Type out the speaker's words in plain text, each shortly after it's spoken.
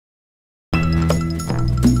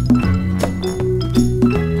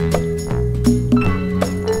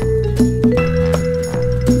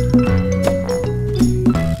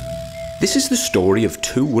This is the story of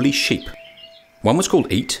two woolly sheep. One was called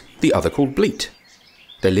Eat, the other called Bleat.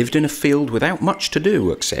 They lived in a field without much to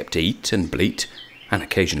do except eat and bleat and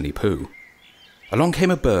occasionally poo. Along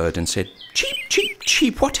came a bird and said, "Cheep, cheep,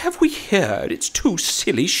 cheep, what have we here? It's two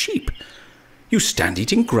silly sheep. You stand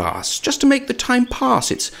eating grass just to make the time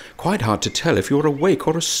pass. It's quite hard to tell if you're awake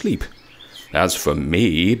or asleep." "As for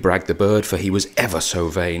me," bragged the bird, for he was ever so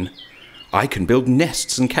vain, "I can build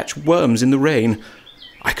nests and catch worms in the rain.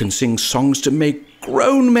 I can sing songs to make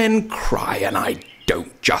grown men cry, and I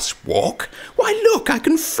don't just walk. Why, look, I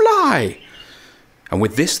can fly." And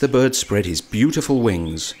with this the bird spread his beautiful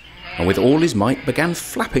wings, and with all his might began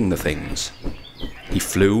flapping the things. He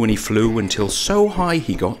flew and he flew until so high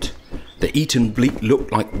he got that Eat and Bleat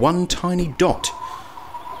looked like one tiny dot.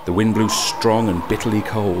 The wind blew strong and bitterly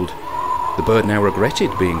cold. The bird now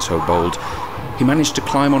regretted being so bold. He managed to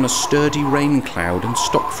climb on a sturdy rain cloud and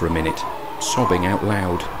stopped for a minute, sobbing out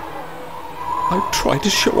loud. "I tried to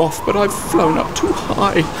show off, but I've flown up too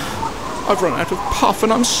high. I've run out of puff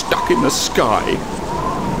and I'm stuck in the sky."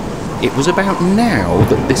 It was about now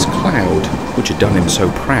that this cloud, which had done him so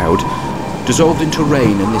proud, dissolved into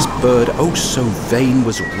rain, and this bird, oh so vain,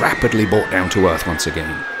 was rapidly brought down to earth once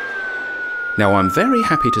again. Now I'm very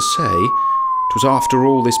happy to say 'twas after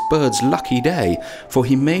all this bird's lucky day, for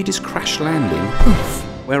he made his crash landing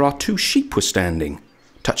where our two sheep were standing,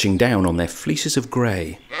 touching down on their fleeces of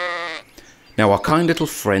grey. Now our kind little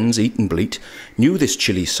friends Eat and Bleat knew this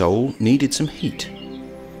chilly soul needed some heat.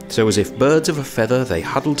 So as if birds of a feather they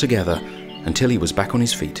huddled together until he was back on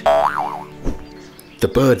his feet. The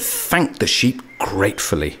bird thanked the sheep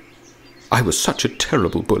gratefully. "I was such a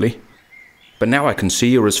terrible bully. But now I can see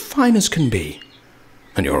you're as fine as can be,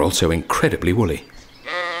 and you're also incredibly woolly."